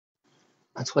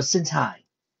A Twist in Time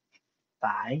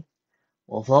by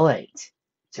Wolf 08.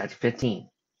 Chapter 15.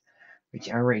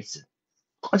 Regeneration.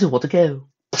 I want to go.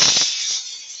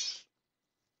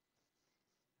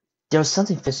 There was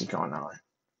something fishy going on.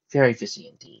 Very fishy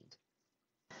indeed.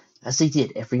 As they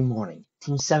did every morning,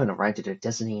 Team 7 arrived at their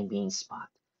designated meeting spot,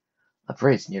 a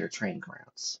bridge near the training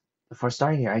grounds, before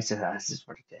starting their exercises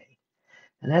for the day.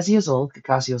 And as usual,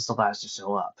 Kakashi was the last to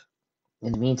show up.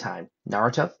 In the meantime,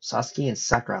 Naruto, Sasuke, and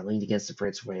Sakura leaned against the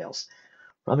bridge rails,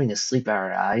 rubbing the sleep out of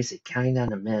their eyes and counting down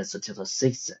the minutes until the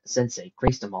sixth sensei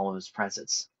graced them all with his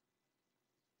presence.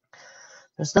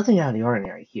 There's nothing out of the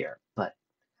ordinary here, but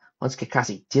once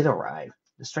Kakashi did arrive,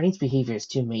 the strange behavior his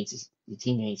teammates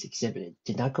exhibited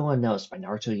did not go unnoticed by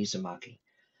Naruto Uzumaki,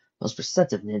 most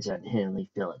perceptive ninja in Hidden Leaf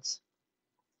Village.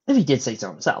 If he did say so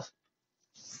himself.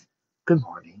 Good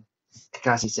morning,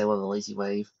 Kakashi said with a lazy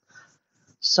wave.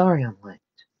 Sorry I'm late.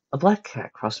 A black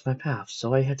cat crossed my path,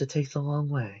 so I had to take the long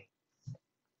way.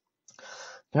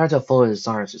 Naruto folded his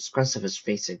arms and scrunched up his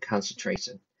face in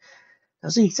concentration. That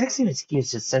was the exact same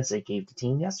excuse his sensei gave the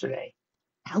team yesterday.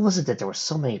 How was it that there were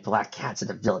so many black cats in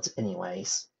the village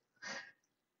anyways?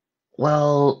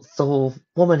 Well, the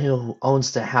woman who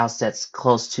owns the house that's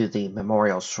close to the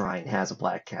memorial shrine has a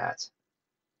black cat.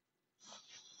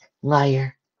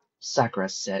 Liar, Sakura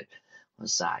said on the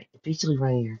side, basically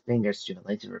running her fingers through the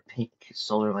length of her pink,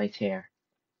 shoulder-length hair.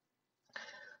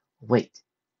 Wait,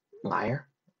 liar?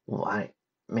 Why,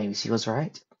 maybe she was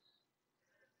right.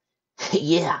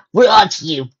 Yeah, we're on to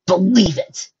you, believe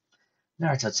it!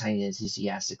 Naruto chimed in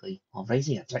enthusiastically, while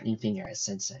raising a threatening finger at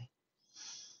Sensei.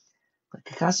 But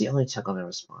Kakashi only chuckled in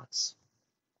response.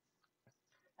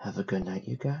 Have a good night,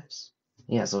 you guys?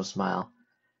 He asked with a smile.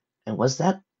 And was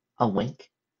that a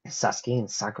wink? Sasuke and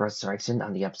Sakura's direction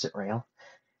on the opposite rail?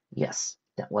 Yes,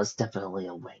 that was definitely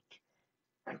a wink.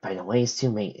 And by the way his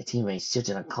teammates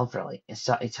shifted uncomfortably and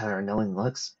shot each other knowing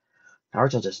looks,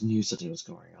 Naruto just knew something was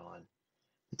going on.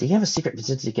 Did they have a secret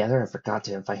visit together and forgot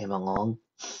to invite him along?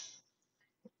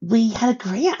 We had a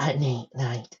great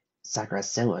night, Sakura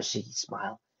said with a shaky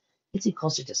smile, getting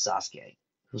closer to Sasuke,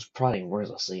 who was prodding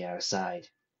wordlessly at her side.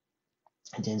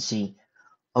 And then she,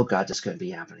 oh god, this couldn't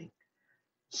be happening.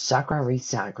 Sakura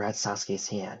reached out and grabbed Sasuke's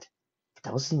hand. But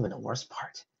that wasn't even the worst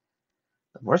part.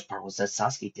 The worst part was that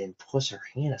Sasuke didn't push her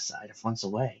hand aside or flinch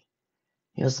away.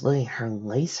 He was letting her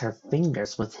lace her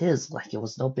fingers with his like it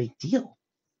was no big deal.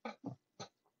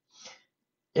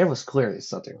 There was clearly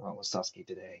something wrong with Sasuke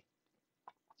today.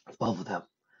 With both of them.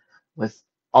 With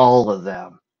all of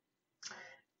them.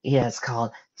 Yeah, it's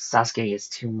called Sasuke is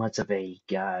too much of a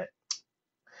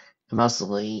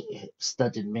emotionally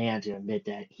stunted man to admit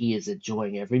that he is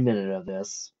enjoying every minute of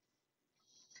this.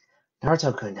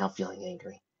 Naruto couldn't help feeling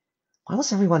angry. Why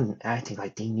was everyone acting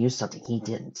like they knew something he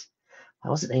didn't? Why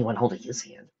wasn't anyone holding his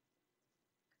hand?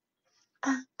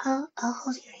 I'll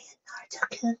hold your hand,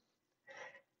 Naruto-kun.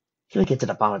 He would get to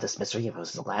the bottom of this mystery if it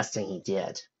was the last thing he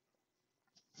did.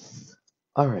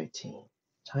 Alright, team.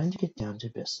 Time to get down to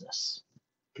business,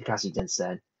 Kakashi then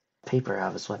said, paper out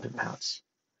of his weapon pouch.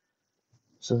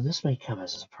 So this may come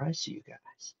as a surprise to you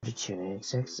guys. The tuning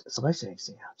selection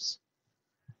exams.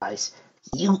 Guys,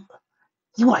 you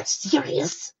aren't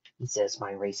serious, he said, his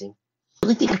mind racing. You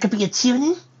really think I could be a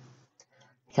tuning?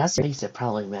 Kakashi said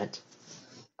probably meant,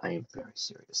 I am very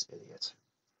serious, idiot.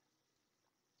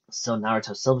 So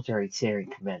Naruto's solitary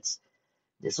tearing commenced.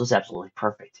 This was absolutely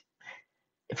perfect.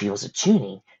 If he was a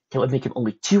Chunin, that would make him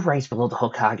only 2 ranks below the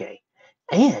Hokage.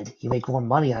 And he'd make more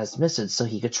money on his missions so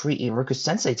he could treat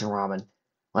Iruka-sensei to ramen.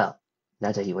 Well,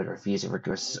 not that he would refuse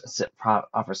Iruka's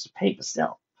offers to pay, but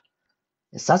still.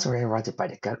 His thoughts were interrupted by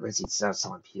the gut-wrenching sound of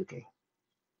someone puking.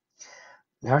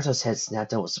 Naruto's head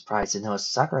snapped out with surprise to notice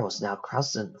Sakura was now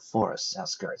crouched in the forest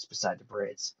outskirts beside the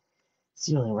bridge,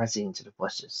 seemingly resting into the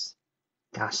bushes.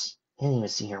 Gosh, he didn't even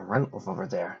see her run over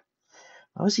there.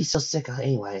 Why was he so sick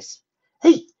anyways?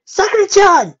 Hey,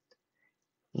 Sakura-chan!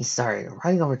 He started,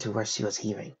 running over to where she was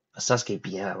heaving, but Sasuke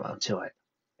beat him onto it.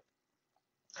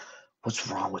 What's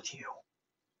wrong with you?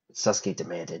 Sasuke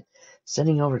demanded,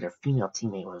 sending over their female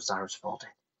teammate with his arms folded.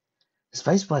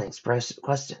 Despite his blunt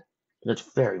question, he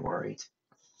looked very worried.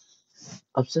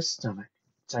 Upset stomach,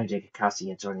 chimed Kakashi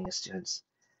in joining his students.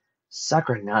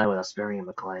 Sakura nodded without sparing him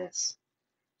a glance.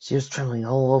 She was trembling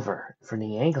all over, from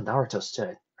the angle Naruto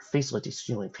stood, her face looked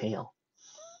extremely pale.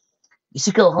 You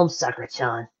should go home,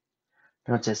 Sakura-chan,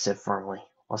 Naruto said firmly,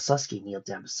 while Sasuke kneeled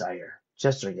down beside her,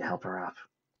 gesturing to help her up.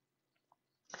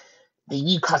 Maybe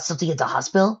you caught something at the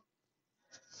hospital?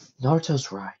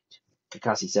 Naruto's right,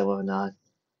 Kakashi said with a nod.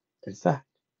 In fact,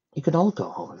 you can all go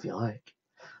home if you like.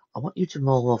 I want you to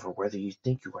mull over whether you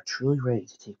think you are truly ready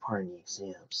to take part in the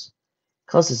exams.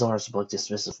 closed his arms and looked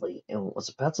dismissively, and was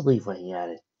about to leave when he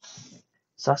added,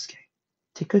 Sasuke,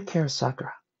 take good care of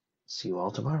Sakura. See you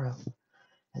all tomorrow.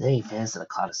 And then he vanished in a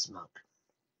cloud of smoke.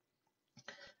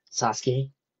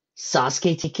 Sasuke?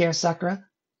 Sasuke take care of Sakura?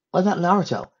 What about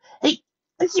Naruto? Hey,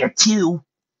 I'm here too!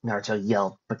 Naruto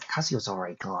yelled, but Kakashi was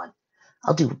already gone.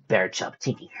 I'll do a better job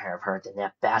taking care of her than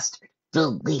that bastard.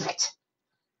 Believe it!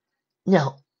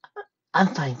 No,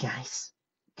 I'm fine, guys,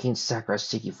 came Sakura's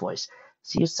shaky voice.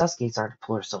 She used Sasuke's arm to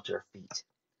pull herself to her feet.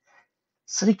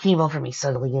 Something came over me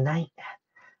suddenly tonight.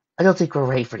 I don't think we're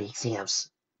ready for the exams.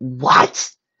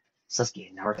 What? Sasuke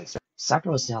and Naruto.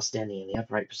 Sakura was now standing in the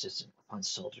upright position upon his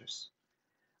shoulders.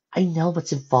 I know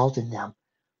what's involved in them.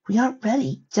 We aren't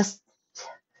ready. Just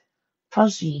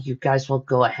promise me you guys won't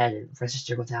go ahead and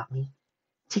register without me.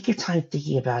 Take your time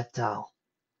thinking about it, though.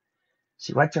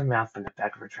 She wiped her mouth from the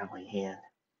back of her trembling hand.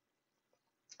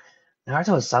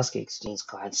 Naruto and Sasuke exchanged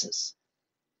glances.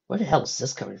 Where the hell is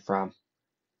this coming from?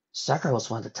 Sakura was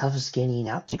one of the toughest gaining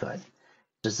out to good.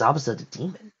 The Zabuza the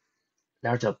demon.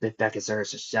 Naruto bit back his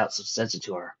urge to shout some sense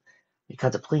into her. He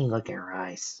caught the pleading look in her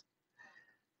eyes.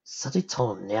 Something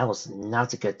told him now was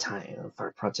not a good time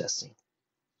for protesting.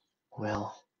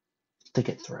 Well, think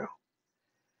it through,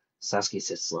 Sasuke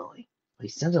said slowly, but he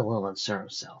sounded a little unsure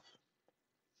himself.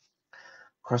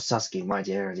 Of course, Sasuke wanted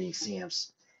to enter the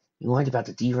exams. He worried about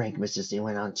the D-rank missions they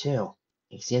went on, too.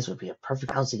 The exams would be a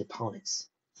perfect balancing opponents.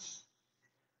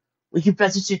 We can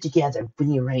register together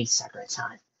when you're ready,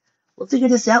 Sakura-chan. We'll figure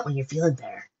this out when you're feeling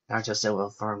better, Naruto said with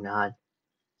a firm nod.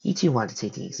 He too wanted to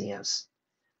take the exams,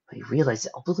 but he realized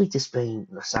that openly displaying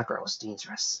Sakura was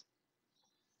dangerous.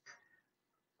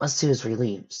 Once to his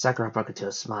relief, Sakura broke into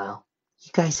a smile.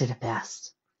 You guys are the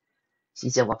best, she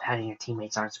said while patting her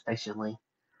teammates' arms affectionately.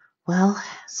 Well,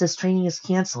 since training is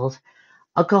cancelled,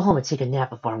 I'll go home and take a nap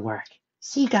before work.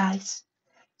 See you guys.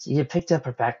 She had picked up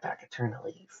her backpack and turned to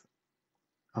leave.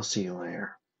 I'll see you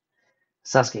later,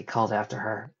 Sasuke called after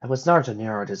her, and as Naruto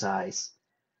narrowed his eyes,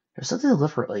 there was something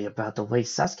deliberately about the way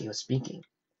Sasuke was speaking.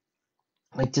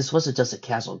 Like this wasn't just a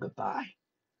casual goodbye.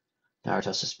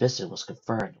 Naruto's suspicion was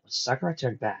confirmed when Sakura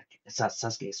turned back and saw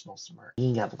Sasuke's small smirk.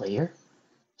 Being up later,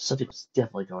 something was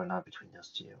definitely going on between those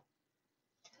two.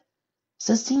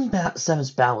 Since Team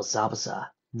 7's battle with Zabuza,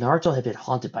 Naruto had been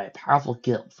haunted by a powerful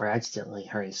guilt for accidentally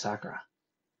hurting Sakura.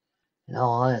 In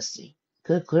all honesty, he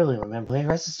could clearly remember when he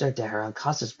registered that her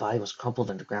unconscious body was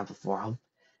crumpled on the ground before him,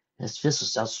 and his fist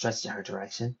was outstretched in her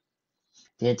direction.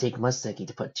 It didn't take much thinking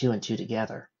to put two and two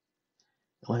together.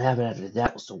 And what happened after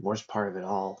that was the worst part of it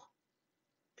all.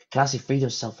 Kakashi freed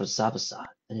himself from Zabuza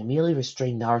and immediately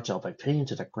restrained Naruto by pinning him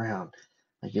to the ground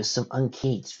like he was some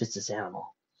uncaged vicious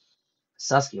animal.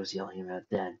 Sasuke was yelling at him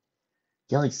then,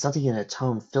 yelling something in a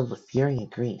tone filled with fury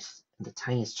and grief, and the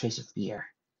tiniest trace of fear.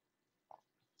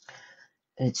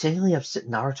 And it genuinely upset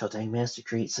Naruto that he managed to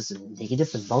create such a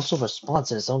negative emotional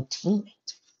response in his own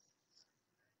teammate.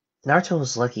 Naruto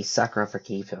was lucky Sakura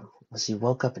forgave him as he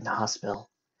woke up in the hospital.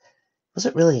 He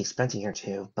wasn't really expecting her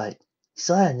to, but he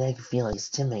still had a nagging feeling his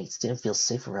teammates didn't feel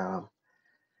safe around him.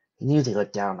 He knew they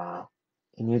looked down on him.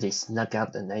 He knew they snuck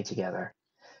out the night together.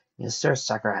 You know, sure,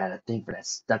 Sakura had a thing for that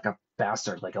stuck-up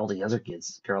bastard like all the other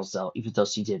girls, though, even though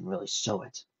she didn't really show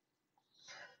it.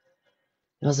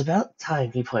 It was about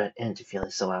time he put an end to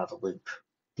feeling so out of the loop.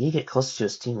 He needed to get closer to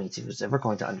his teammates if he was ever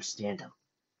going to understand him.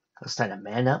 It was time to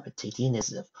man up and take the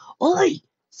initiative. Oi!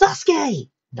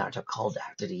 Sasuke! Naruto called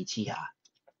after the Uchiha.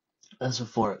 As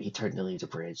before, he turned to leave the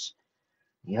bridge.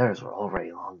 The others were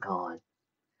already long gone.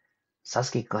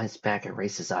 Sasuke glanced back and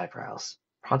raised his eyebrows,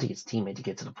 prompting his teammate to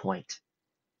get to the point.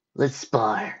 Let's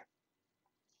spar!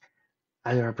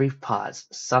 After a brief pause,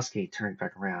 Sasuke turned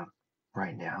back around.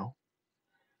 Right now?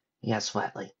 He asked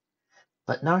flatly.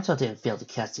 But Naruto didn't fail to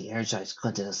catch the energized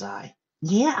glint in his eye.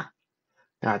 Yeah!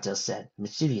 Naruto said, a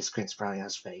mischievous grin sprouting on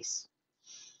his face.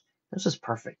 This was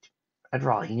perfect.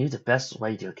 After all, he knew the best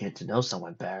way to get to know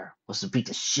someone better was to beat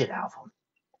the shit out of him.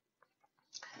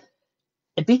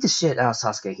 And beat the shit out of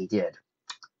Sasuke he did.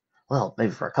 Well,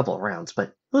 maybe for a couple of rounds, but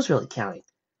it was really counting.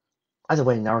 Either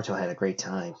way, Naruto had a great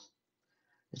time.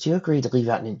 The two agreed to leave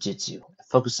out ninjutsu and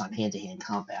focus on hand-to-hand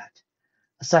combat,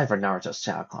 aside from Naruto's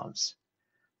Shadow Clones,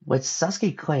 which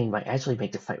Sasuke claimed might actually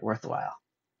make the fight worthwhile.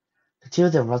 The two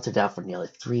of them roughed it out for nearly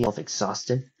 3 hours,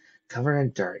 exhausted, covered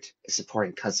in dirt, and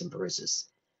supporting cuts and bruises.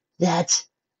 That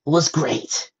was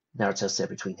great, Naruto said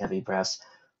between heavy breaths,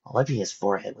 while wiping his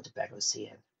forehead with the back of his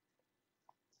hand.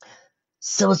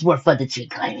 So it's more fun than tree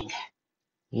climbing,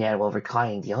 he added while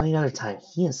recalling the only other time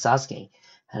he and Sasuke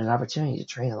had an opportunity to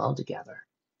train alone together.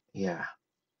 Yeah,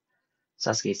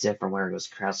 Sasuke said from where he was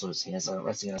crouched with his hands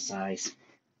resting on his eyes.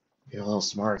 You're a little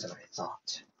smarter than I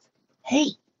thought. Hey,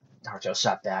 Naruto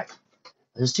shot back.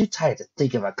 He was too tired to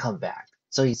think of a comeback,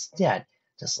 so he instead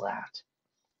just laughed.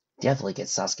 Definitely get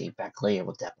Sasuke back later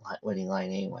with that winning line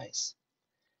anyways.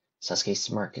 Sasuke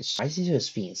smirked and rising to his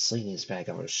feet and slinging his bag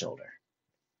over his shoulder.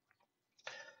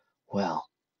 Well,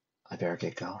 I better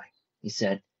get going, he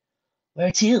said.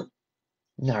 Where to?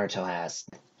 Naruto asked,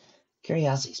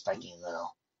 curiosity spiking a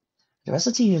little. The rest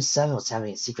of Team 7 was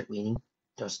having a secret meeting.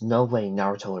 There was no way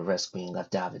Naruto would risk being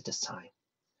left out at this time.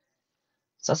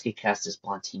 Sasuke cast his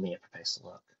blonde teammate a perplexed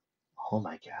look. Home,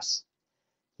 I guess,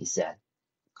 he said,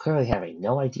 clearly having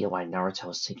no idea why Naruto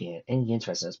was taking any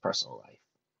interest in his personal life.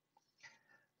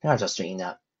 Naruto straightened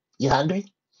up. You hungry?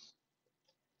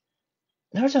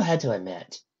 Naruto had to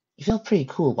admit, he felt pretty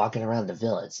cool walking around the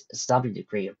village and stopping to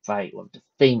create a fight with the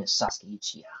famous Sasuke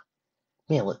Uchiha.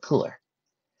 Made it look cooler.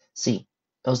 See,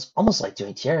 it was almost like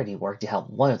doing charity work to help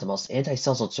one of the most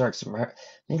antisocial jerks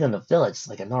make on the village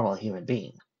like a normal human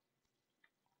being.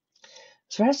 I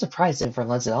was rather surprised they didn't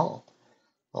lunch at all.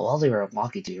 But while they were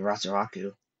walking to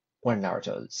Urashiraku, where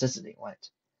Naruto insisted they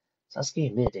went, Sasuke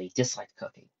admitted that he disliked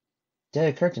cooking. Then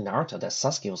it occurred to Naruto that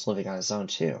Sasuke was living on his own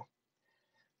too.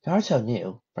 Naruto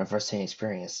knew, from first-hand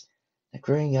experience, that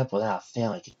growing up without a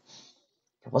family,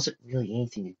 there wasn't really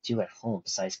anything to do at home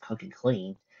besides cook and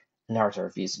clean, and Naruto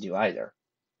refused to do either,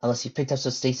 unless he picked up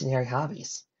some stationary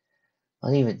hobbies.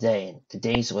 On even day, the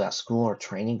days without school or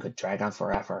training could drag on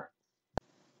forever.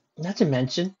 Not to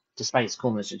mention, despite his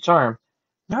coolness and charm,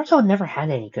 Naruto never had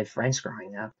any good friends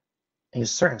growing up, and he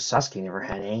was certain Sasuke never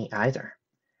had any either.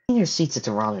 In their seats at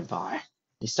the ramen bar,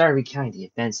 they started recounting the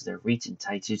events of their recent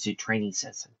Taijutsu training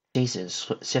session. Jason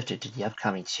shifted to the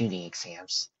upcoming tuning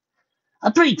exams.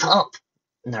 I'm pretty pumped,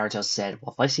 Naruto said,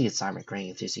 while voicing his arm and grinning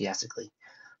enthusiastically.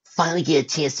 Finally get a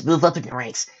chance to move up in the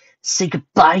ranks. Say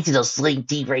goodbye to those late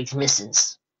D-rank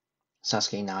missions.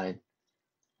 Sasuke nodded.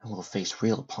 And we'll face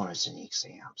real opponents in the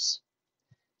exams.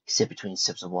 He said between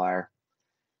sips of water.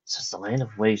 Since the Land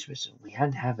of Waves mission, we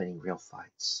hadn't had any real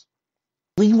fights.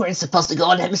 We weren't supposed to go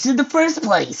on that mission in the first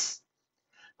place!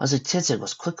 Master Tensei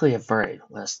was quickly averted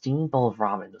when a steaming bowl of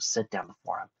ramen was set down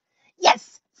before him.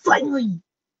 Yes! Finally!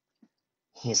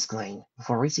 He exclaimed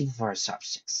before reaching for his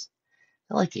chopsticks.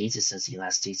 It like ages since he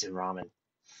last tasted ramen.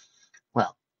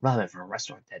 Well, ramen from a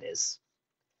restaurant, that is.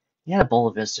 He had a bowl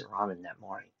of instant ramen that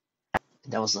morning.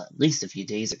 And that was at least a few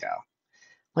days ago.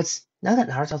 Which, now that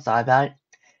Naruto thought about it,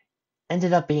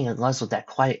 ended up being a lunch with that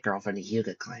quiet girl from the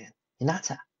Hyuga clan,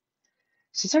 Hinata.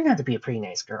 She turned out to be a pretty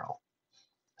nice girl.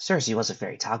 Sure, she wasn't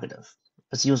very talkative,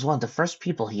 but she was one of the first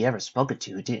people he ever spoken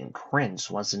to who didn't cringe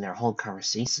once in their whole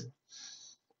conversation.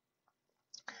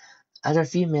 After a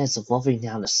few minutes of wolfing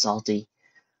down the salty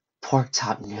pork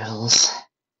top noodles,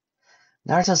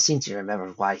 Naruto seemed to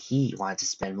remember why he wanted to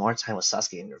spend more time with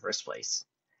Sasuke in the first place.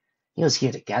 He was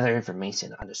here to gather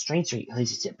information on the strange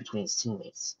relationship between his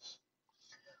teammates.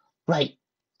 Right,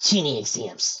 tuning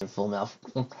exams, in full mouth.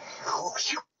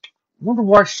 Wonder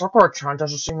why Sakura-chan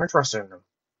doesn't seem interested in them.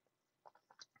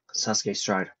 Sasuke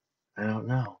shrugged. I don't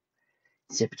know,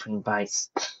 he said between bites.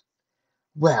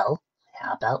 Well,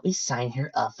 how about we sign her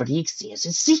up for the exams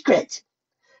in secret?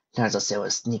 Naruto said with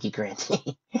a sneaky grin.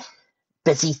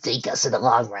 Bet he thank us in the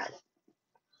long run.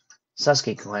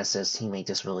 Sasuke glanced at his teammate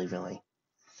disbelievingly.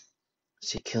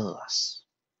 She'd kill us,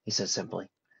 he said simply.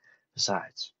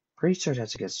 Besides, pretty sure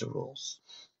that's against the rules.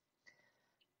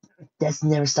 That's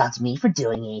never stopped me from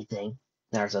doing anything,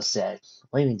 Naruto said,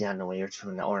 laying down the waiter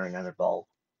to order another bowl.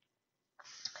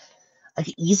 I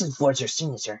could easily forge her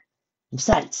signature.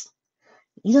 Besides,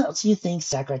 don't you think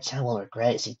Sakura-chan will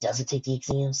regret if she doesn't take the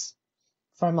exams?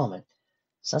 For a moment,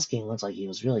 Sasuke looked like he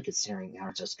was really considering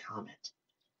Naruto's comment.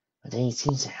 But then he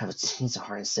seemed to have a change of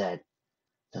heart and said,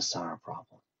 That's not our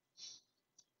problem.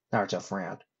 Naruto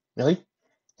frowned. Really?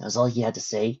 That was all he had to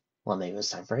say? Well, maybe it was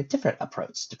time for a different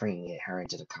approach to bringing her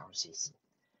into the conversation.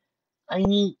 I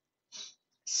mean,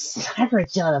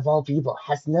 Sakura-chan of all people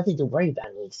has nothing to worry about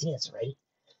in the exams, right?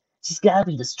 She's gotta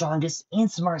be the strongest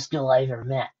and smartest girl I've ever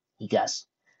met, he guessed.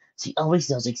 She always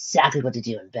knows exactly what to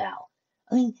do in battle.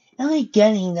 I mean, how many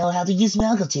getting know how to use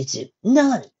Magical Jutsu?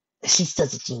 None! She's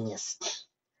such a genius.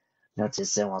 Naruto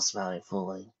said while smiling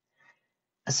fully,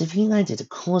 as if he landed the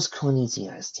coolest Koninji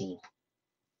on his team.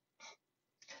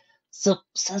 So,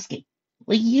 Sasuke,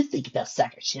 what do you think about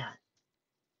Sakura-chan?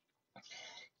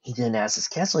 He then asked as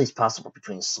casually as possible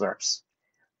between slurps.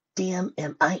 Damn,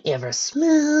 am I ever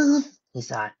smooth, he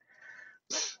thought.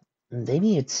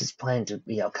 Maybe it's his plan to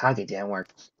be Hokage didn't work.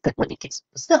 But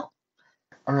still.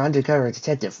 Or undercover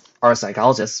detective, or a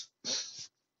psychologist.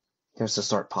 There's a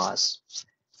short pause.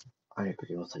 I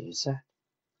agree with what you said.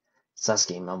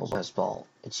 Sasuke mumbled his bowl,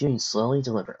 and chewing slowly,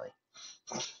 deliberately.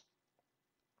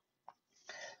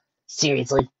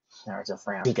 Seriously? Naruto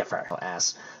frowned. Tigafer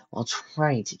asked, while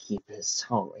trying to keep his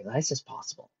tone relaxed as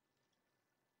possible.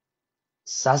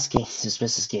 Sasuke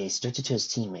dismissed his gaze, directed to his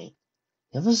teammate.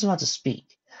 He was about to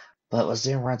speak, but was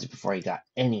interrupted before he got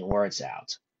any words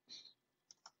out.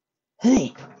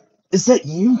 Hey, is that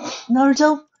you,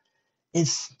 Naruto?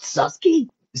 It's Sasuke?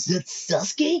 Is that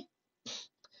Sasuke?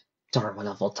 Darn, what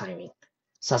awful timing.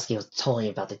 Sasuke was totally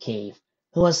about the cave.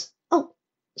 Who was,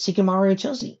 Shikamaru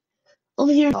Choji.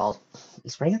 Over here. He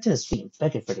sprang up to his feet and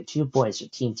beckoned for the two boys from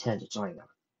Team 10 to join them.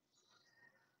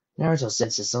 Naruto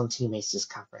sensed his own teammates'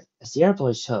 discomfort as the other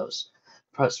boys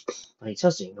approached, but he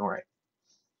chose to ignore it.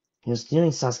 He was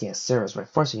doing Sasuke a service by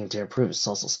forcing him to improve his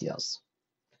social skills.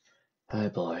 Hi,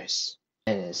 boys.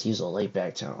 And in his usual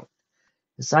laid-back tone.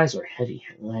 His eyes were heavy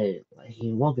and lighted like he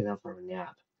had woken up from a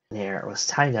nap. His hair was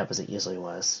tied up as it usually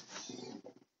was.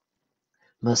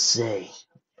 Must say,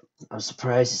 I'm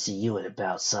surprised to see you at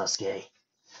about, Sasuke.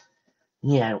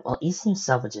 Yeah, while easing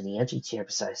himself into the empty chair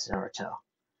beside Naruto,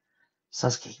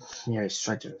 Sasuke nearly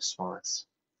shrugged in response.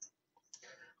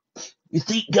 You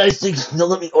guys think they'll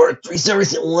let me order 3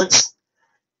 servers at once?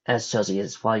 Asked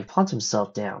Choji while he plunked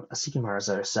himself down on Shikamaru's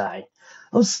other side.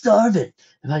 I'm starving,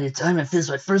 and by the time I finish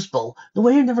my first bowl, the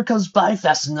waiter never comes by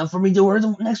fast enough for me to order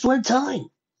the next one in time.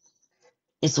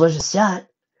 It's worth a shot,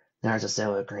 Naruto said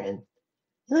with a grin.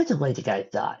 He liked the way the guy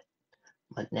thought.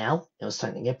 But now, it was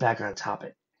time to get back on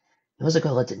topic. He wasn't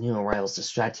going to let the new arrivals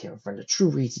distract him from the true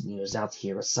reason he was out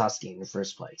here with Sasuke in the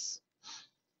first place.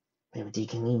 Maybe he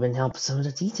can even help some of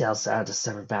the details out of the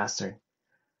stubborn bastard.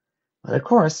 But of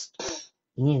course,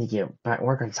 he needed to get back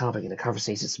work on topic and the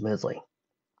conversation smoothly.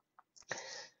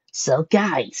 So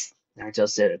guys, Naruto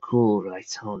said in a cool,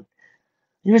 relaxed tone,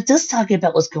 we were just talking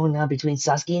about what's going on between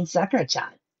Sasuke and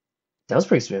Sakura-chan. That was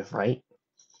pretty smooth, right?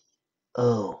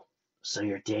 Oh, so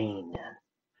you're dating then?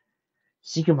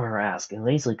 Shikamaru asked, and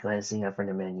lazily glancing up from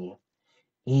the menu.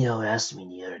 Ino asked me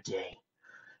the other day.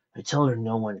 I told her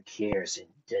no one cares and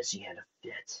that she had a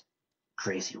fit.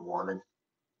 Crazy woman.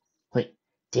 Wait,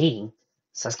 dating?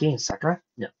 Sasuke and Sakura?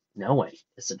 No way.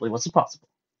 It simply wasn't possible.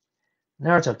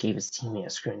 Naruto gave his teammate a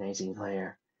scrutinizing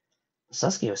glare.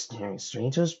 Sasuke was staring straight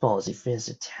into his bowl as he finished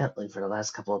intently for the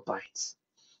last couple of bites.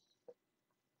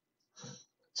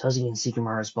 Choji and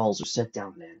Shikamaru's bowls were set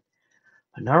down then,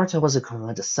 but Naruto wasn't going to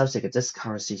let the subject of this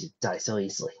conversation die so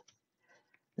easily.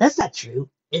 That's not true,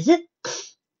 is it?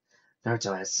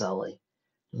 Naruto asked sullenly,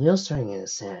 the wheels turning in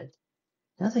his head.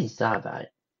 Now that he thought about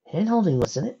it, hand-holding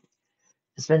wasn't it?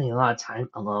 And spending a lot of time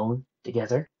alone,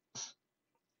 together?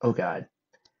 Oh god.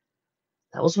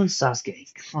 That was when Sasuke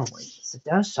calmly sat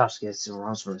down Sasuke and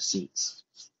rose from his seats.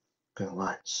 Good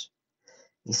lunch,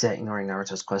 he said, ignoring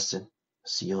Naruto's question.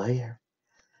 See you later.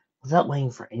 Without waiting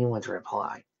for anyone to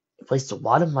reply, he placed a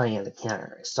wad of money on the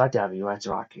counter and stalked out of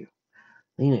Yurairaku,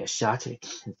 leaving a shocked and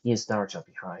confused Naruto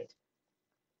behind.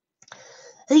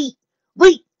 Hey,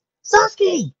 wait!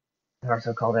 Sasuke!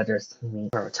 Naruto called after his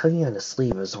teammate, tugging on the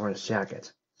sleeve of his orange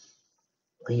jacket.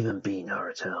 Leave him be,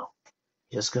 Naruto.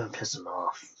 You're just gonna piss him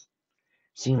off.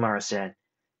 Shikamaru said,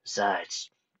 besides,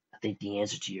 I think the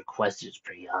answer to your question is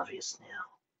pretty obvious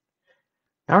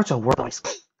now. Naruto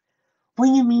worked. What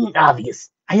do you mean obvious?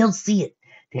 I don't see it.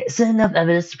 There isn't enough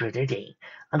evidence to prove their dating.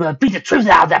 I'm gonna beat the truth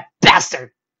out of that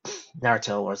bastard!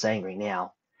 Naruto was angry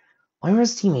now. Why were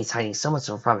his teammates hiding so much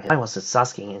from him? Why wasn't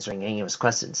Sasuke answering any of his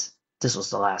questions? This was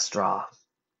the last straw.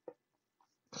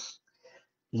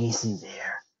 Easy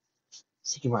there.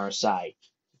 Shikamaru sighed.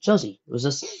 Choji was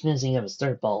just finishing up his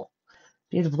third bowl,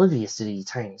 being oblivious to the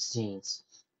tiny scenes.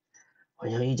 Why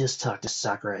don't you just talk to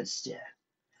Sakura instead?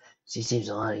 She seems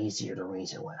a lot easier to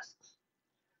reason with.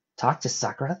 Talk to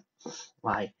Sakura?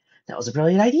 Why, that was a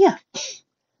brilliant idea.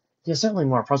 He was certainly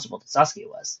more approachable than Sasuke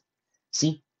was.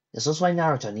 See, this was why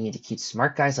Naruto needed to keep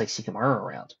smart guys like Shikamaru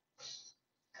around.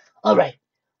 Alright,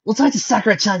 we'll talk to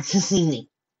Sakura-chan this evening,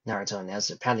 Naruto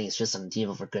announced, pounding his fist on the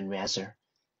table for good measure.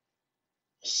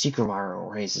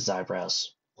 Shikamaru raised his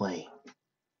eyebrows. Wait,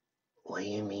 what do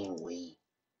you mean we?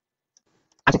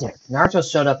 Naruto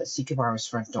showed up at Shikamaru's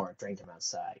front door and dragged him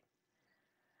outside.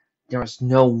 There was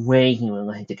no way he would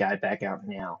let the guy back out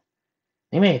now.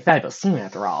 They made a fabulous team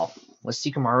after all, with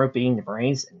Shikamaru being the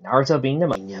brains and Naruto being the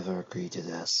money. I never agreed to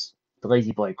this. The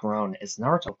lazy boy groaned as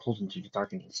Naruto pulled into the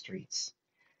darkening streets.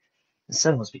 The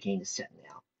sun was beginning to set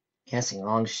now, casting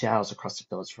long shadows across the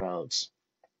village roads.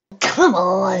 Come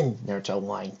on, Naruto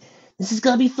whined. This is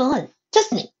gonna be fun.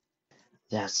 Trust me.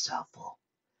 That's doubtful.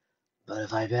 But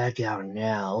if I back out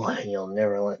now, you'll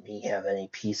never let me have any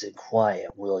peace and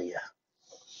quiet, will ya?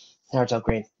 Naruto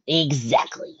grinned.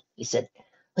 Exactly, he said.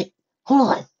 Wait,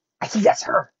 hold on. I think that's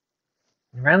her.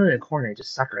 And rounded the corner into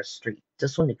Sakura's street,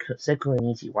 just when Seiko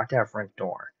Niji walked out her front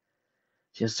door.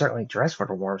 She was certainly dressed for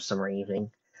the warm summer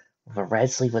evening, with a red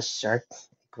sleeveless shirt and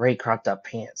gray cropped-up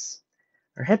pants.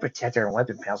 Her head protector and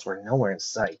weapon pouch were nowhere in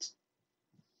sight.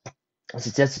 It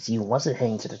suggested she wasn't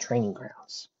heading to the training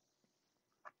grounds.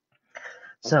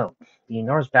 So, the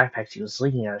enormous backpack she was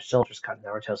leaning on her shoulders caught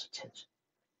Naruto's attention.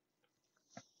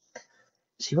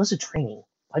 She wasn't training.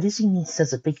 Why did she need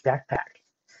such a big backpack?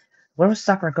 Where was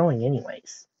Sakura going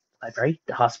anyways? Library?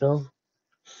 The hospital?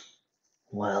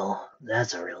 Well,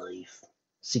 that's a relief,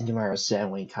 Shikamaru said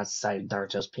when he caught sight of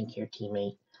Naruto's pink-haired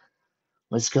teammate.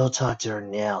 Let's go talk to her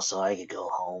now so I can go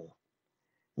home.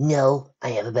 No, I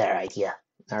have a better idea,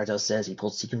 Naruto says. He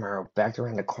pulled Shikamaru back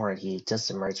around the corner he had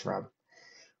just emerged from.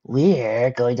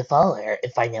 We're going to follow her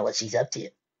and find out what she's up to.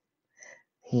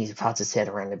 He popped his head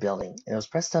around the building, and was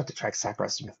pressed up to track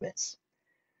Sakura's movements.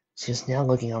 She was now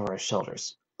looking over her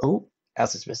shoulders. Oh,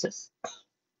 how's this business?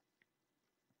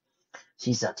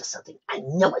 She's up to something. I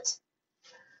know it!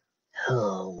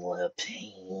 Oh, what a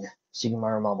pain.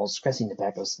 Shikamaru mumbled, scratching the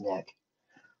back of his neck.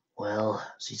 Well,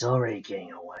 she's already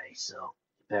getting away, so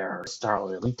you better startle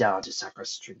and leap down onto Sakura's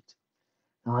street.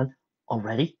 On?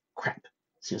 Already? Crap.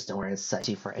 She was nowhere in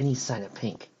sight for any sign of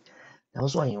pink. That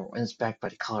was why he runs back by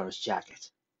the collar of his jacket.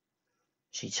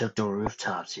 She took the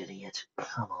rooftops, idiot.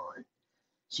 Come on,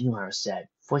 Shikamaru said,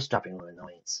 voice dropping with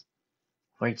annoyance.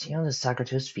 For he challenged Sakura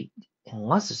to his feet and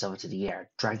launched himself into the air,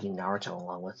 dragging Naruto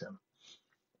along with him.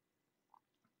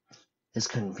 This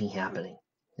couldn't be happening.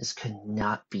 This could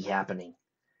not be happening.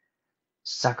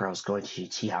 Sakura was going to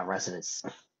Uchiha residence.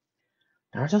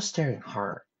 Naruto stared in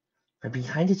horror from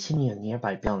behind the chimney of a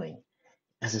nearby building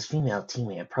as his female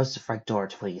teammate approached the front door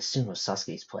to what he assumed was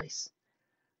Sasuke's place.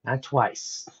 Not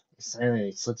twice. He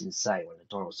silently slipped inside when the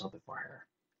door was open for her.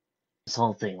 This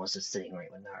whole thing wasn't sitting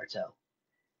right with Naruto.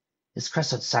 His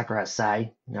crush on Sakura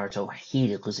aside, Naruto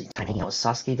hated losing time hanging out with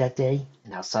Sasuke that day,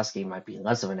 and how Sasuke might be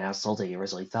less of an asshole than he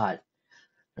originally thought.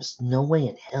 There's no way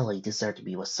in hell he deserved to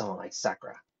be with someone like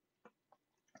Sakura.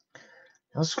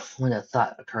 That was when a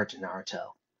thought occurred to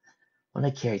Naruto. One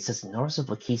that carried such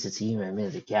noticeable cases he even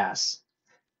admitted to gas.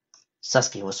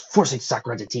 Sasuke was forcing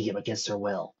Sakura to take him against her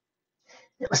will.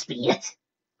 That must be it.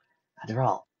 After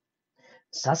all,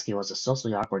 Sasuke was a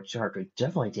socially awkward jerk who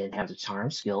definitely didn't have the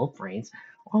charm, skill, brains,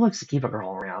 or looks to keep a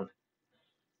girl around.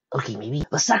 Okay, maybe,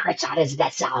 but Sakura-chan isn't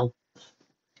that so.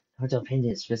 Naruto pinned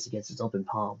his fist against his open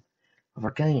palm,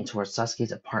 before gunning towards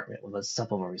Sasuke's apartment with a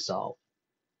supple resolve.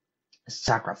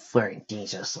 Sakura flaring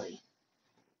dangerously.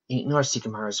 He ignored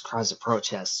Shikamaru's cries of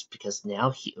protest, because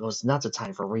now it was not the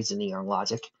time for reasoning or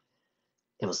logic.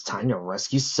 It was time to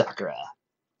rescue Sakura.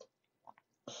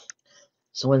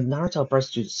 So when Naruto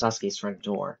burst through Sasuke's front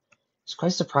door, he was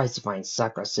quite surprised to find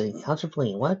Sakura sitting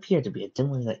comfortably in what appeared to be a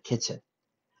dimly lit kitchen.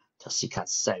 Till she caught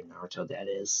sight of Naruto, that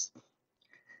is.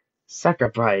 Sakura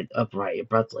brought upright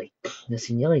abruptly, as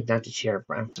he nearly knocked the chair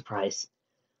from surprise.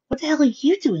 What the hell are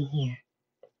you doing here?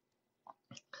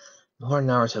 Before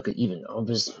Naruto could even open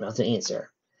his mouth to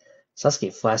answer,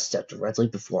 Sasuke flash-stepped directly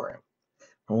before him,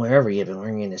 from wherever he had been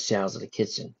lurking in the shadows of the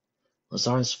kitchen, with his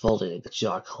arms folded and the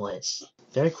jaw clenched,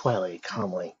 very quietly and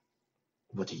calmly.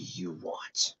 What do you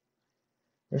want?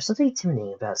 There was something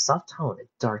intimidating about a soft tone and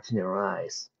dark tender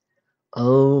eyes.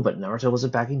 Oh, but Naruto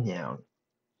wasn't backing down.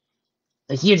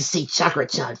 I'm here to save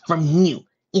Sakura-chan from you,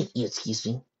 if you excuse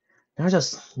me. Naruto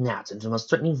snapped into the most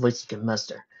threatening voice he could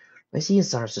muster, raising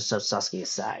his arms to shove Sasuke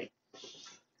aside.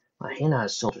 A hand on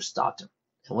his shoulder stopped him.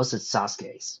 It wasn't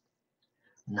Sasuke's.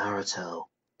 Naruto,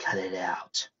 cut it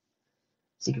out,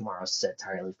 Shikamaru said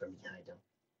tiredly from behind him.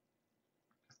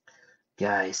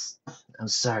 Guys, I'm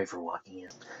sorry for walking in.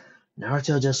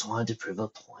 Naruto just wanted to prove a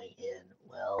point and,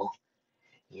 well,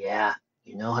 yeah,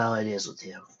 you know how it is with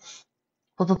him.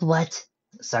 What?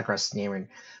 Sakura sneered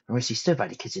from where she stood by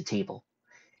the kitchen table.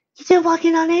 You didn't walk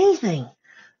in on anything!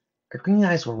 Her green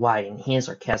eyes were wide and hands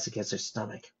were cast against her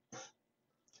stomach.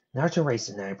 Naruto raised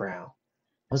an eyebrow.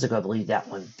 I wasn't going to believe that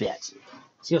one bit.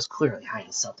 She was clearly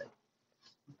hiding something.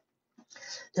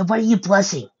 Then why are you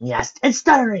blushing? He asked, and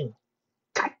stuttering.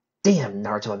 God damn,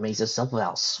 Naruto amazed himself with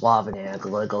how suave and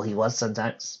analytical he was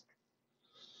sometimes.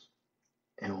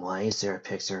 And why is there a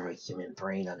picture of a human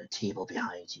brain on the table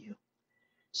behind you?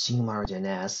 Shikamaru then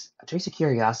asked, a trace of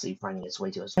curiosity finding its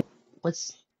way to his face.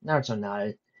 What's... Naruto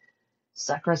nodded.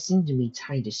 Sakura seemed to be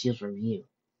trying to shield from view.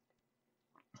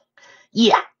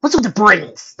 Yeah, what's with the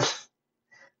brains?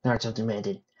 Naruto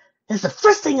demanded. That's the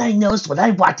first thing I noticed when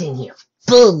I walked in here.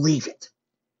 Believe it.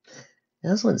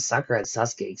 That was when Sakura and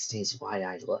Sasuke exchanged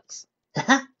wide-eyed looks.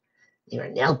 You are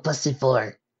now busted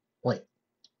for... Wait,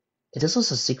 if this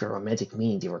was a secret romantic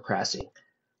meeting they were crashing,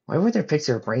 why were there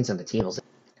pictures of brains on the tables?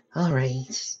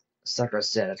 Alright, Sakura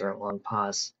said after a long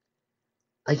pause.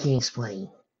 I can't explain.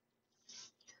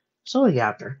 Shortly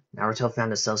after, Naruto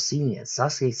found himself sitting at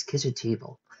Sasuke's kitchen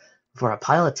table before a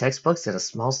pile of textbooks and a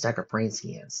small stack of brain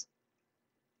scans.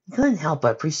 He couldn't help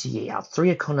but appreciate how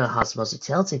three of Konoha's most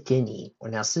talented Genin were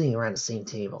now sitting around the same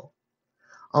table.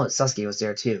 Oh, and Sasuke was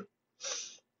there too.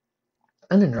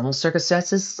 Under normal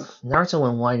circumstances, Naruto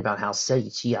would whine about how Seti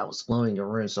Uchiha was blowing the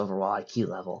room's overall IQ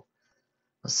level,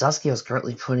 but Sasuke was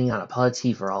currently putting on a pot of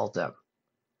tea for all of them.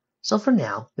 So for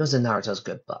now, he was in Naruto's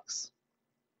good books.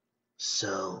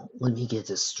 So, let me get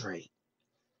this straight,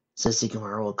 said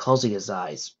Shikamaru, closing his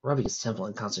eyes, rubbing his temple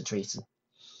in concentration.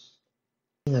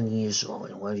 Nothing unusual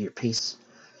in one of your pieces,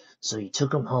 so you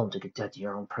took him home to conduct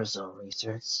your own personal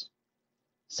research?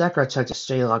 Sakura tucked a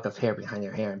stray lock of hair behind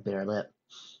her hair and bit her lip.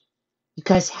 You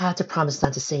guys have to promise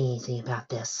not to say anything about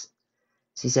this,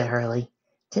 she said hurriedly.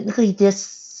 Technically,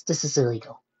 this is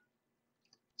illegal.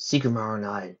 Shikamaru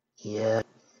nodded. Yeah,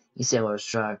 he said with a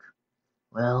shrug.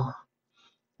 Well,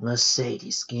 I must say,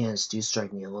 these scans do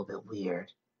strike me a little bit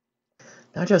weird.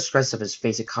 Naruto scrunched up his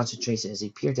face in concentration as he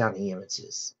peered down the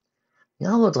images. They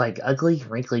all looked like ugly,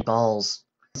 wrinkly balls.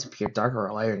 Some appeared darker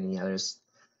or lighter than the others.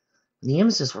 The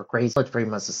images were great, looked pretty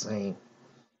much the same.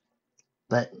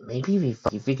 But maybe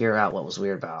he figured out what was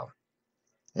weird about them.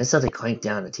 And so they clanked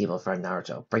down the table in front of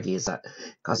Naruto, breaking his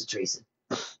concentration.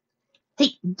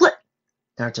 Hey, what?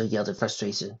 Naruto yelled in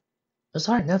frustration. It was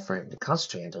hard enough for him to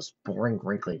concentrate on those boring,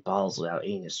 wrinkly balls without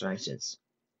any distractions.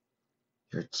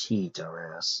 Your tea,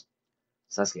 dumbass,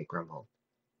 Sasuke grumbled.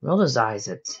 He rolled his eyes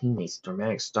at teammates'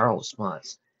 dramatic startled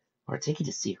response, while taking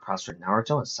to see across from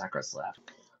Naruto and Sakura's left.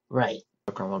 Right,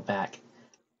 grumbled back,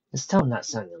 his tone not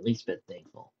sounding the least bit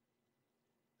thankful.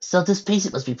 So this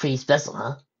patient must be pretty special,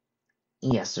 huh?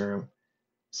 He asked the room.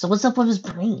 So what's up with his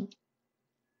brain?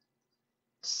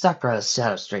 Sakura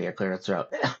shut up straight to clear her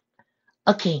throat.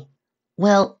 Okay,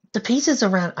 well, the patient's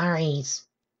around our age.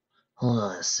 Hold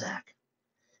on a sec.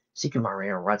 Shikamaru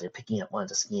interrupted, picking up one of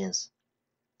the scans.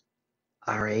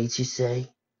 Our age, you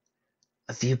say?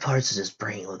 A few parts of his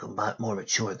brain look a lot more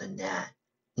mature than that,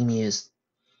 he mused.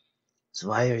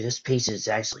 So either this patient is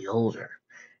actually older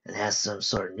and has some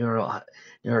sort of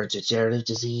neurodegenerative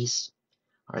disease,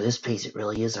 or this patient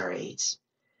really is our age,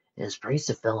 and his brain's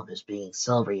development is being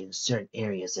accelerated in certain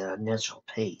areas at a natural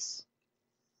pace.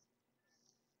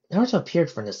 Naruto appeared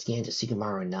from the scan to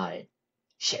Shikamaru and nodded.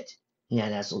 Shit, he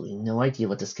had absolutely no idea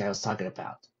what this guy was talking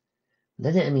about.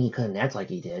 That didn't mean he couldn't act like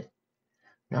he did.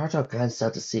 Naruto glanced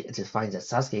up to find that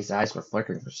Sasuke's eyes were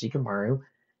flickering for Shikamaru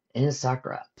and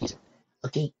Sakura.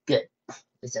 Okay, good. At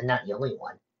least I'm not the only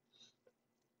one.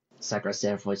 Sakura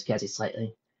said, her voice catching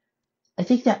slightly. I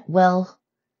think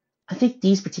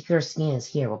these particular scans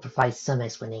here will provide some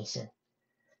explanation,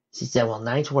 she said while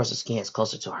nodding towards the scans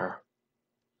closer to her.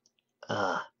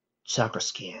 Chakra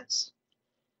scans.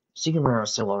 Shikamaru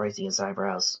said while raising his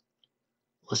eyebrows.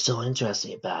 What's so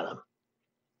interesting about them?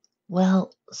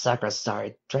 Well, Sakura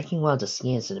started, dragging one of the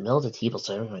scans in the middle of the table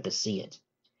so everyone could see it.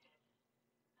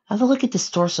 Have a look at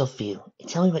this torso view and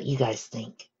tell me what you guys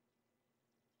think.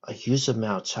 A huge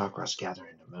amount of chakras gather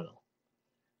in the middle,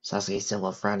 Sasuke said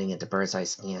while frowning at the bird's eye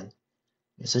scan.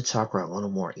 Is the chakra a little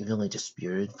more evenly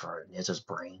distributed for Ninja's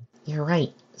brain? You're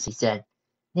right, she said.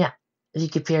 Now, if you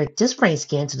compare this brain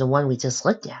scan to the one we just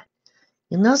looked at,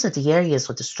 you'll notice that the areas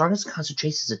with the strongest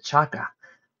concentrations of chakra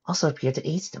also appear to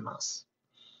age the most.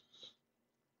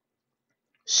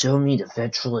 Show me the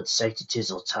ventral and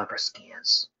sagittal chakra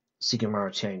scans,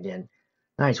 Shikamaru chimed in,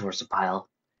 nodding towards the pile.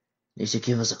 They should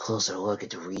give us a closer look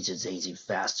at the regions aging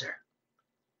faster.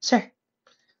 Sure.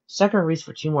 Sakura reached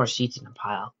for 2 more sheets in the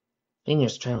pile,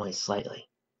 fingers trembling slightly.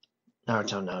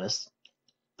 Naruto noticed.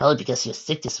 Probably because she was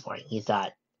sick this morning, he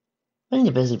thought. Being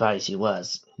the busybody she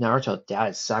was, Naruto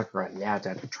doubted Sakura napped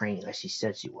after training like she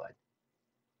said she would.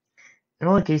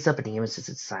 Everyone gazed up at the images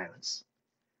in silence.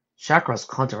 Chakras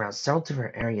clumped around several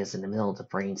different areas in the middle of the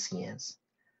brain scans.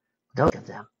 Without of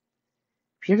them,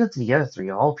 appeared that the other 3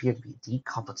 all appeared to be deep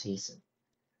computation.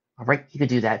 Alright, he could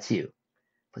do that too.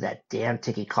 But that damn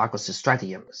ticking clock was distracting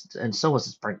him, and so was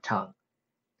his burnt tongue.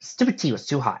 His stupid tea was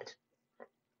too hot.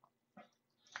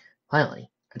 Finally,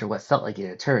 after what felt like an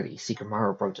eternity,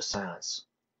 Shikamaru broke the silence.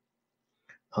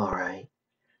 Alright,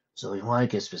 so we want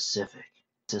to get specific.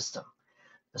 System,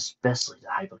 especially the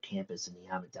hippocampus and the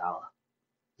amygdala.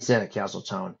 He said in a casual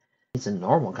tone. It's a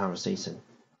normal conversation.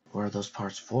 What are those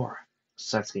parts for?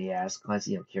 Sasuke asked,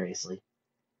 glancing at him curiously.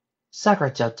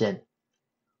 Sakura jumped in.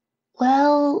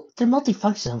 Well, they're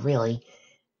multifunctional, really.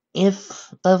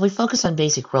 If we focus on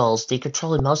basic roles, they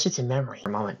control emotions and memory. For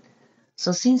a moment, So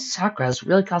it seems chakra is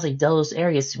really causing those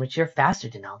areas to mature faster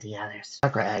than all the others.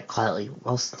 Sakura added quietly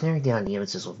while staring down the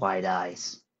images with wide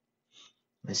eyes.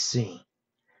 I see.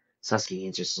 Sasuke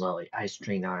answered slowly, eyes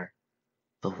strained on her.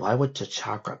 But why would the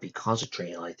chakra be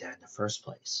concentrating like that in the first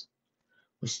place?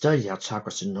 We studied how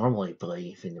chakras should normally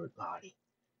behave in the body.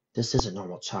 This isn't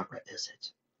normal chakra, is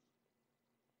it?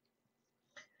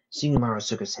 Shikamaru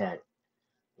shook his head.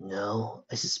 No,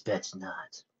 I suspect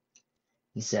not.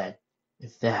 He said, in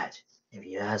fact, if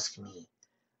you ask me,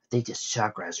 I think this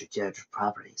chakra has regenerative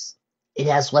properties. It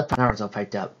has what? Naruto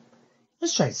piped up. He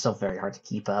was trying so very hard to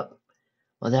keep up.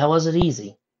 Well, that wasn't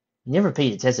easy. He never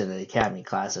paid attention to the academy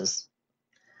classes.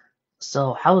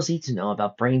 So how was he to know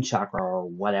about brain chakra or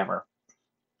whatever?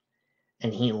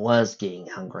 And he was getting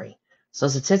hungry, so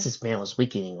his attention span was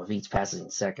weakening with each passing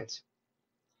second.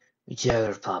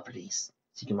 Regenerative properties,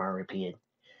 Shikamaru repeated.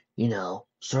 You know,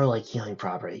 sort of like healing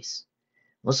properties.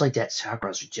 Looks like that chakra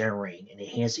is regenerating and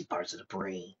enhancing parts of the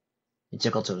brain. He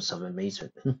chuckled to himself in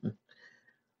amazement.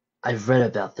 I've read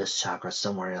about this chakra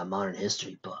somewhere in a modern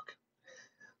history book.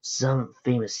 Some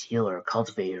famous healer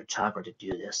cultivated her chakra to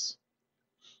do this.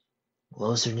 What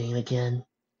was her name again?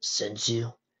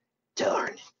 Senju?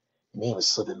 Darn, the name was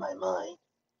slipping my mind.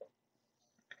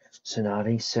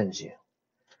 Tsunade Senju.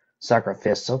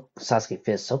 Sasuke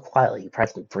fizzed so quietly he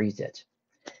practically breathed it.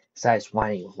 His eyes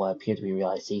widening with what appeared to be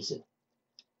realization.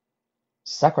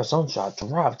 Sakura's own jaw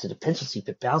dropped to the pencil seat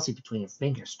that bouncing between her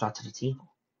fingers dropped to the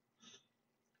table.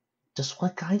 Just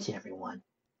what guides everyone?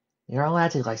 You're all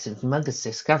acting like some humongous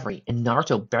discovery, and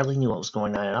Naruto barely knew what was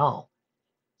going on at all.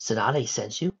 Tsunade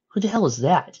Senju? Who the hell is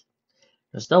that?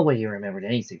 There's no way he remembered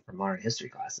anything from modern history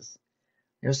classes.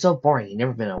 They were so boring he'd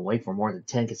never been awake for more than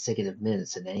 10 consecutive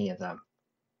minutes in any of them.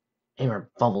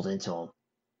 Amer bumbled into him.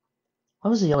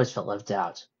 Why was he always felt left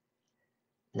out?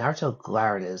 Naruto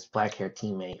glowered at his black-haired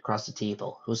teammate across the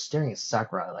table, who was staring at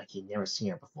Sakura like he'd never seen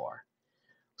her before.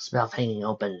 His mouth hanging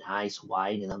open and eyes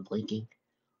wide and unblinking.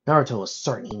 Naruto was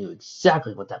certain he knew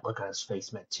exactly what that look on his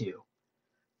face meant too.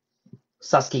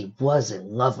 Sasuke was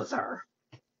in love with her.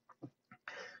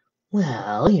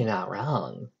 Well, you're not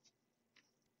wrong.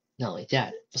 Not only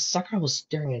that, but Sakura was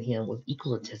staring at him with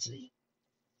equal intensity,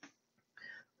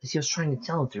 as he was trying to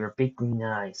tell him through her big green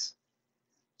eyes.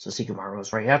 So Shikamaru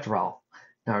was right after all.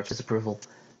 Naruto's approval.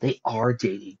 They are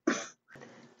dating.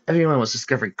 Everyone was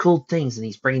discovering cool things in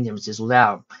these brain images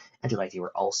without acting like they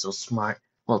were all so smart.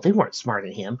 Well, they weren't smarter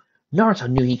than him. Naruto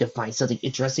knew he could find something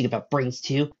interesting about brains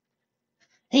too.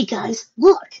 Hey guys,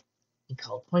 look! He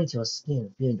called, pointing to his skin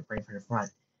and feeling the brain from the front.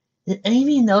 Did any of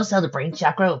you notice how the brain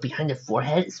chakra behind the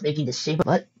forehead is making the shape of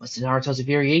what? What's Naruto's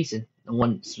variation? No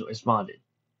one responded.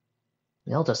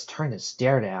 They all just turned and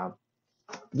stared at him.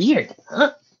 Weird,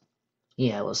 huh?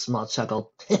 Yeah, with a small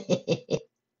chuckle.